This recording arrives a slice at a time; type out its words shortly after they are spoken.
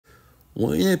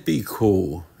Wouldn't it be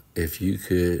cool if you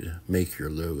could make your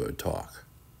logo talk?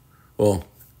 Well,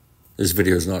 this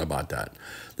video is not about that.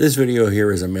 This video here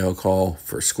is a mail call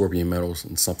for Scorpion Metals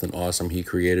and something awesome he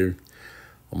created.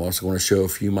 I'm also going to show a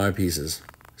few of my pieces.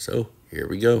 So here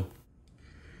we go.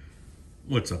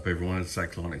 What's up everyone, it's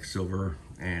Cyclonic Silver,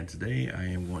 and today I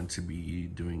am going to be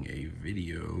doing a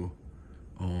video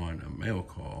on a mail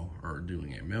call, or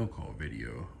doing a mail call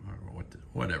video, or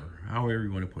whatever, however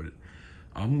you want to put it.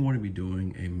 I'm going to be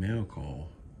doing a mail call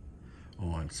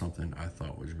on something I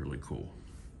thought was really cool.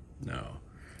 Now,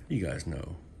 you guys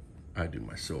know I do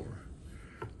my silver.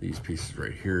 These pieces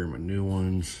right here are my new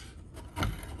ones.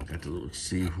 Got the little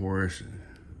seahorse,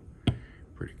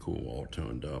 pretty cool, all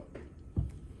toned up.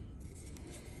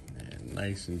 And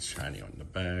nice and shiny on the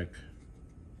back.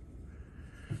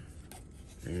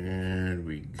 And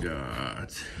we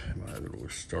got my little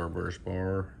Starburst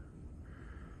bar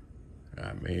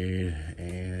I made,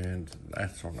 and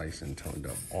that's all nice and toned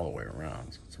up all the way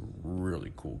around. So some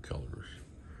really cool colors.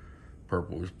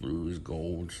 Purples, blues,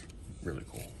 golds, really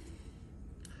cool.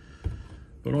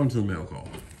 But on to the mail call.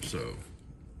 So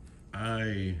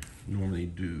I normally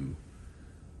do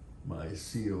my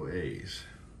COAs,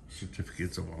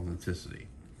 certificates of authenticity.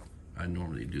 I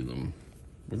normally do them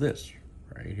with this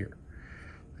right here.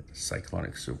 The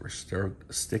Cyclonic Silver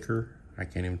sticker. I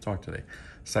can't even talk today.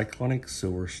 Cyclonic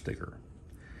Silver sticker.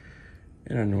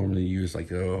 And I normally use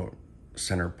like a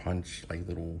center punch, like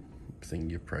little thing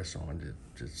you press on to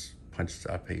just punch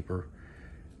that paper.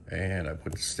 And I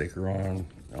put the sticker on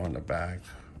the back.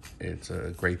 It's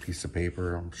a great piece of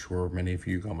paper. I'm sure many of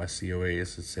you got my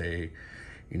COAs that say,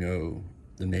 you know,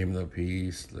 the name of the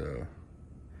piece,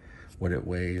 what it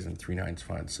weighs, and 3/9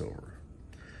 fine silver.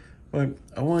 But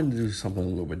I wanted to do something a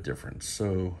little bit different.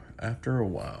 So after a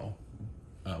while,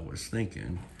 I was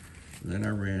thinking, then I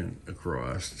ran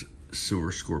across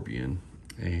Silver Scorpion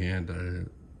and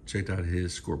checked out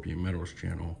his Scorpion Metals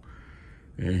channel.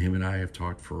 And him and I have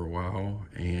talked for a while,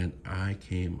 and I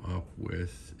came up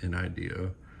with an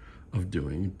idea of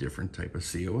doing different type of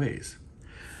COAs.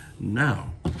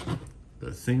 Now,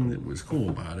 the thing that was cool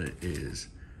about it is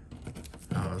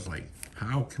I was like,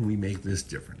 how can we make this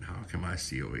different? How can my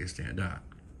COA stand out?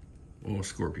 Well,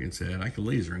 Scorpion said, I can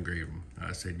laser engrave them.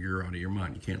 I said, you're out of your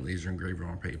mind. You can't laser engrave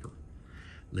on paper.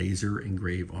 Laser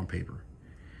engrave on paper.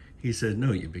 He said,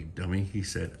 no, you big dummy. He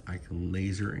said, I can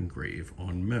laser engrave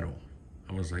on metal.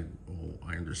 I was like, well,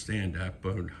 I understand that,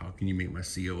 but how can you make my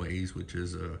COAs, which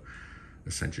is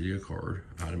essentially a card,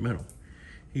 out of metal?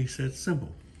 He said,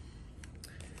 simple.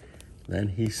 Then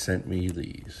he sent me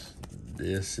these.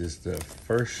 This is the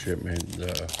first shipment,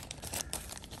 the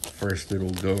first little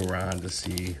go around to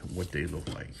see what they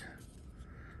look like.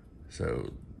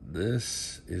 So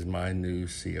this is my new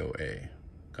COA.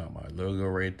 Got my logo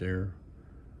right there.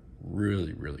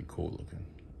 Really, really cool looking.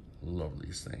 Love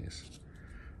these things.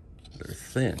 They're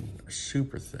thin, they're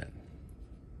super thin.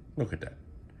 Look at that.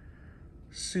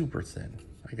 Super thin.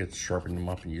 I could sharpen them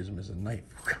up and use them as a knife.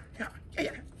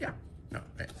 Yeah. No,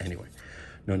 anyway,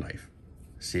 no knife.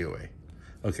 COA.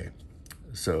 Okay,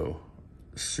 so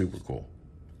super cool.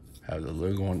 Have the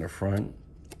logo on the front,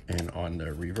 and on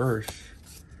the reverse,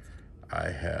 I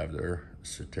have their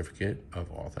certificate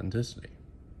of authenticity.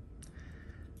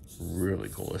 Really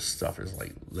cool. This stuff is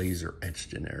like laser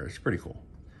etched in there. It's pretty cool.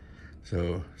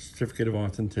 So, certificate of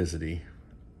authenticity,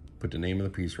 put the name of the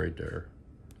piece right there,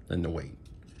 then the weight.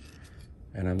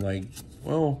 And I'm like,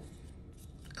 well,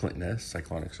 Clinton S,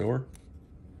 Cyclonic Silver,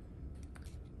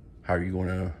 how are you going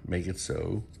to make it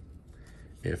so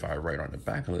if I write on the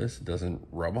back of this, it doesn't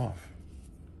rub off?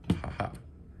 Haha.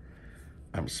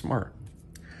 I'm smart.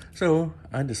 So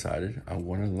I decided I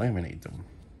want to laminate them.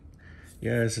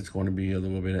 Yes, it's going to be a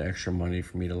little bit of extra money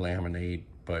for me to laminate,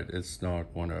 but it's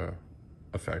not going to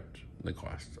affect the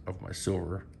cost of my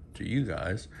silver to you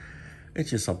guys. It's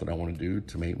just something I want to do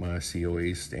to make my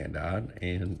COAs stand out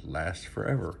and last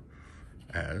forever,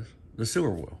 as the silver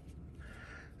will.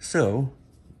 So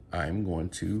I'm going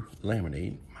to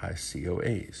laminate my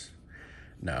COAs.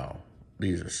 Now,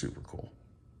 these are super cool.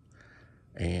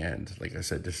 And like I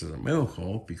said, this is a mail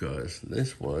call because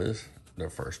this was the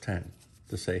first 10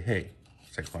 to say, hey,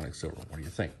 Cyclonic Silver, what do you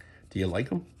think? Do you like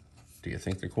them? Do you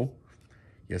think they're cool?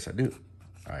 Yes, I do.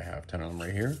 I have 10 of them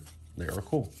right here. They are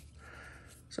cool.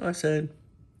 So I said,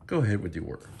 go ahead with your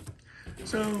order.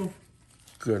 So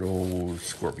good old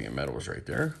Scorpion Metals right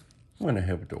there. Went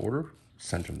ahead with the order,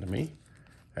 sent them to me.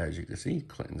 As you can see,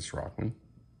 Clinton Rockman,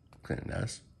 Clinton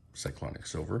S, Cyclonic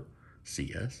Silver,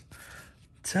 CS.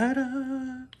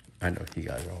 Ta-da! I know you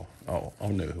guys all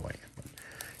know who I am. But,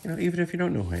 you know, even if you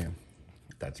don't know who I am,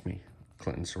 that's me,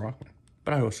 Clinton Rockman.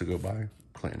 But I also go by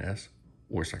Clinton S,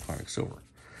 or cyclonic silver.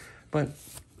 But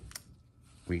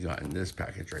we got in this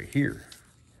package right here.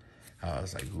 I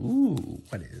was like, ooh,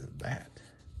 what is that?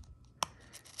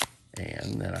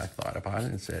 And then I thought about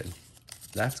it and said,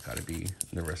 that's got to be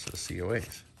the rest of the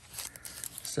COAs.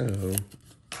 So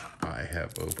I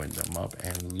have opened them up,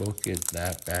 and look at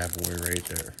that bad boy right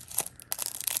there.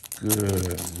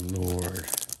 Good Lord.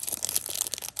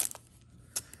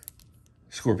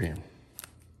 Scorpion.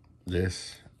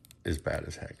 This is bad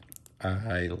as heck.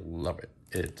 I love it.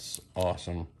 It's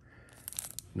awesome.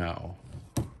 Now,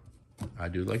 I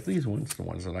do like these ones, the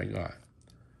ones that I got.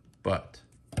 But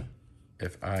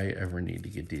if I ever need to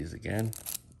get these again,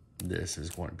 this is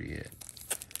going to be it.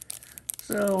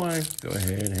 So I go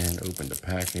ahead and open the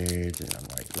package, and I'm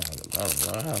like, la, la,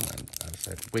 la, la, and I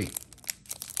said, wait,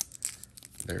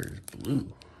 there's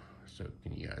blue. So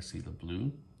can you guys see the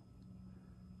blue?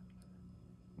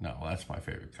 No, that's my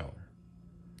favorite color.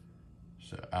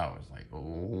 So I was like,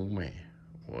 oh man,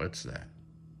 what's that?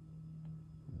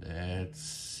 Let's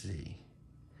see.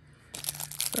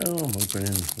 So I'm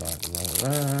opening, la, la,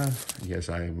 la, la. Yes,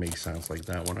 I make sounds like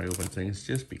that when I open things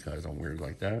just because I'm weird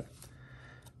like that.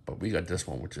 But we got this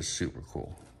one, which is super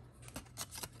cool.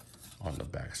 On the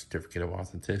back, certificate of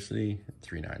authenticity,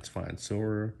 3/9 fine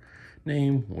silver,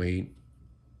 name, weight.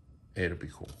 It'll be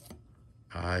cool.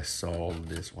 I saw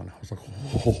this one. I was like,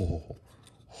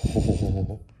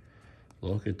 oh,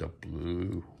 look at the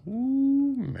blue.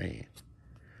 Ooh, man.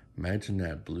 Imagine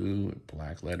that blue and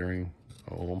black lettering.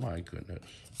 Oh my goodness.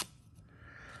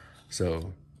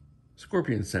 So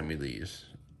Scorpion sent me these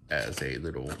as a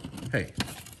little, hey,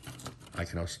 I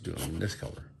can also do them in this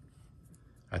color.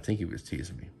 I think he was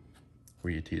teasing me. Were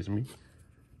you teasing me?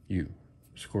 You,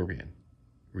 Scorpion,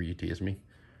 were you teasing me?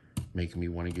 Making me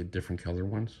want to get different color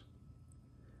ones?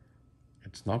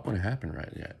 It's not going to happen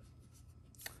right yet.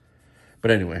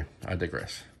 But anyway, I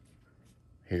digress.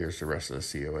 Here's the rest of the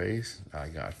COAs. I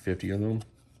got 50 of them.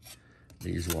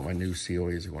 These are what my new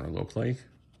COAs are going to look like.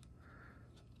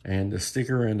 And the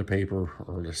sticker and the paper,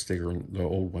 or the sticker, the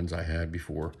old ones I had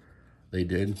before, they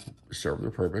did serve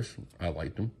their purpose. I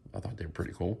liked them. I thought they were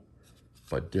pretty cool.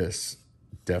 But this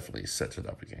definitely sets it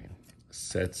up again.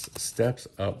 Steps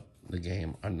up the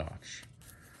game a notch.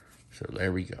 So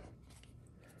there we go.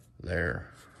 There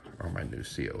are my new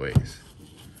COAs.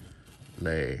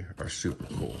 They are super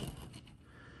cool.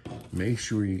 Make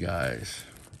sure you guys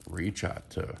reach out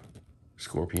to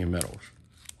Scorpion Metals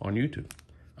on YouTube.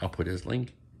 I'll put his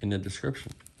link in the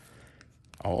description.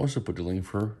 I'll also put the link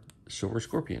for Silver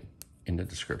Scorpion in the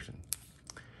description.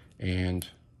 And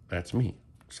that's me,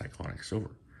 Cyclonic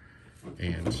Silver.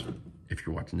 And if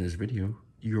you're watching this video,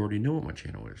 you already know what my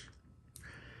channel is.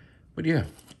 But yeah,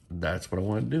 that's what I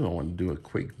want to do. I want to do a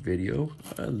quick video,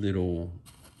 a little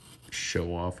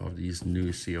show off of these new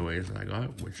COAs that I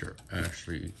got, which are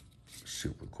actually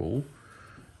super cool.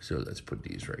 So let's put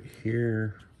these right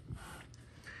here.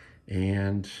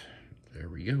 And there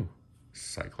we go.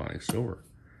 Cyclonic Silver.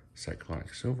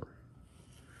 Cyclonic Silver.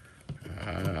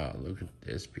 Ah, look at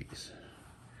this piece.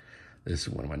 This is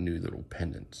one of my new little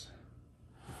pendants.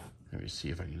 Let me see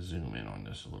if I can zoom in on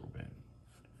this a little bit.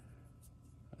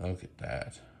 Look at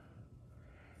that.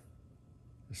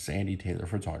 Sandy Taylor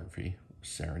Photography,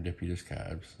 Serendipitous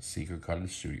Cabs, Secret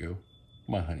Cottage Studio,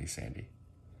 my honey Sandy.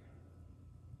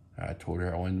 I told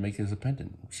her I wanted to make it as a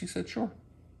pendant. She said, sure.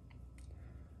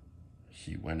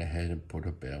 She went ahead and put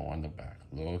a bell on the back.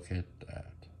 Look at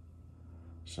that.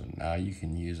 So now you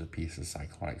can use a piece of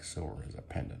cyclonic silver as a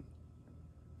pendant.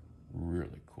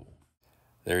 Really cool.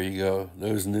 There you go.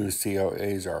 Those new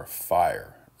COAs are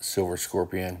fire. Silver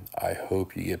Scorpion. I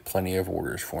hope you get plenty of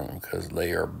orders for them because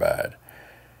they are bad.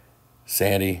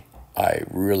 Sandy, I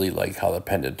really like how the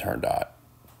pendant turned out.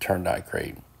 Turned out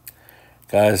great.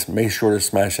 Guys, make sure to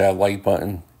smash that like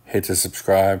button. Hit the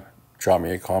subscribe. Drop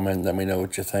me a comment. Let me know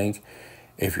what you think.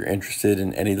 If you're interested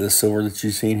in any of the silver that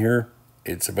you've seen here,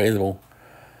 it's available.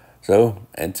 So,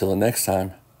 until the next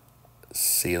time,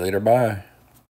 see you later. Bye.